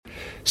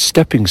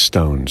Stepping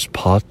Stones,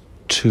 Part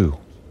 2.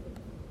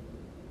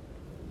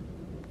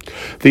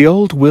 The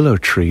old willow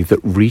tree that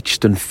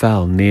reached and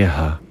fell near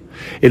her,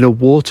 in a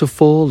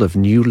waterfall of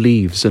new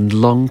leaves and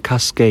long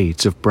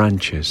cascades of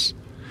branches,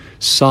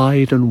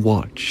 sighed and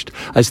watched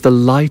as the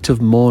light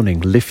of morning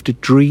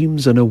lifted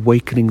dreams and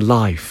awakening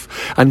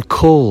life and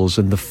calls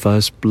and the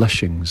first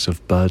blushings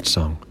of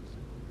birdsong.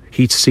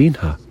 He'd seen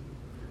her.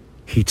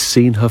 He'd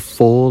seen her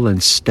fall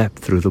and step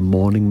through the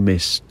morning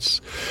mists,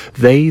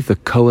 they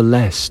that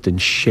coalesced in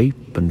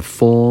shape and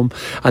form,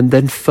 and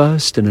then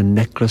first in a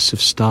necklace of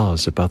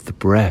stars about the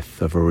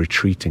breath of a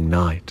retreating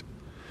night.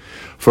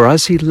 For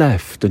as he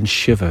left and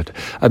shivered,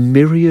 a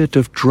myriad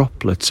of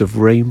droplets of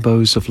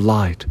rainbows of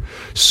light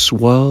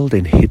swirled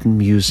in hidden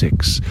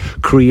musics,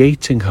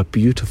 creating her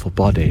beautiful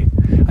body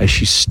as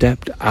she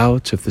stepped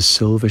out of the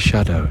silver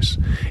shadows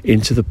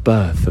into the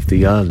birth of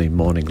the early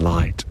morning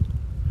light.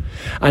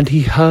 And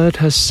he heard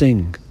her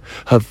sing,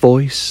 her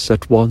voice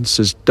at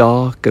once as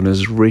dark and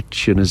as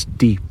rich and as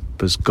deep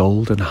as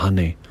golden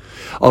honey,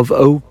 of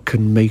oak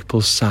and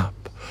maple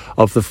sap,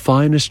 of the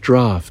finest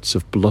draughts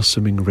of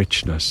blossoming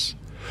richness,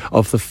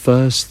 of the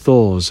first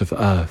thaws of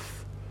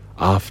earth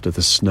after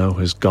the snow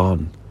has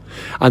gone,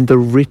 and the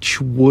rich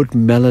wood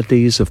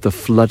melodies of the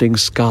flooding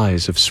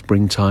skies of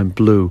springtime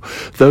blue,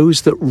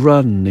 those that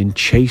run in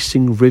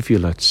chasing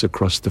rivulets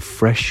across the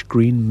fresh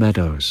green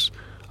meadows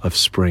of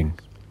spring.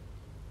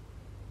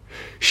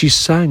 She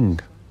sang,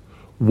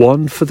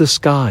 one for the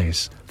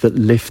skies that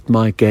lift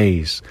my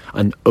gaze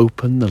and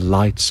open the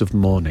lights of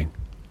morning.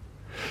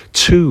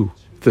 Two,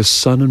 the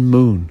sun and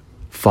moon,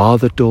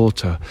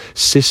 father-daughter,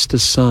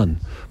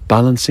 sister-son,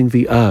 balancing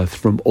the earth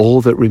from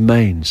all that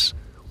remains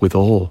with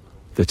all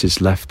that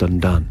is left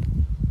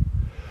undone.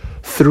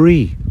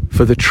 Three,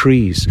 for the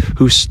trees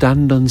who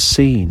stand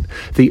unseen,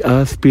 the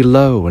earth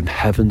below and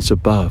heavens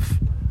above,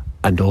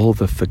 and all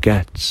that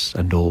forgets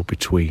and all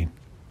between.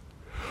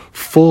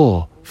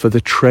 Four, for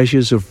the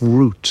treasures of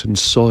root and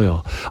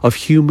soil, of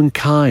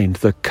humankind,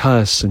 the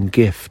curse and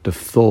gift of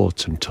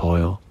thought and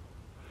toil.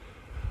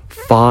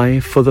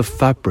 Five, for the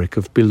fabric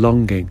of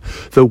belonging,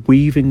 the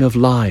weaving of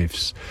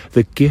lives,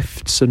 the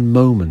gifts and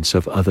moments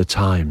of other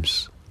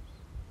times.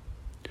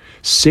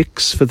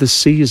 Six, for the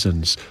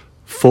seasons,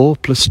 4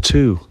 +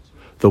 2,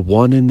 the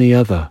one in the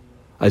other,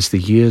 as the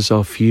years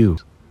are few,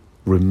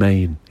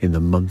 remain in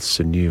the months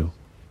anew.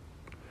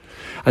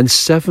 And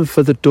 7,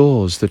 for the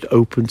doors that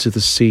open to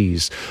the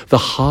seas, the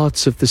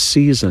hearts of the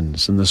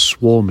seasons and the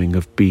swarming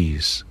of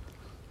bees.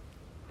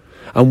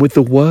 And with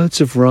the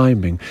words of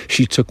rhyming,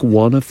 she took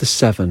one of the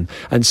 7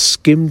 and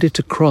skimmed it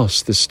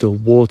across the still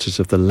waters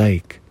of the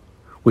lake,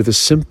 with a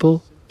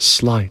simple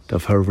sleight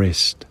of her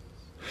wrist.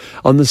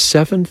 On the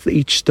 7th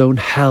each stone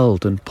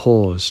held and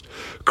paused,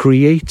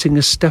 creating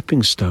a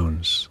stepping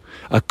stones,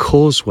 a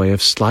causeway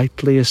of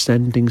slightly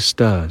ascending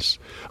stirs,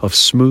 of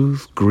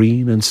smooth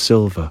green and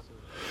silver,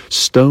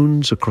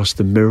 stones across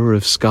the mirror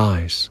of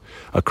skies,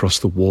 across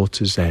the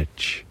water's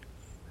edge.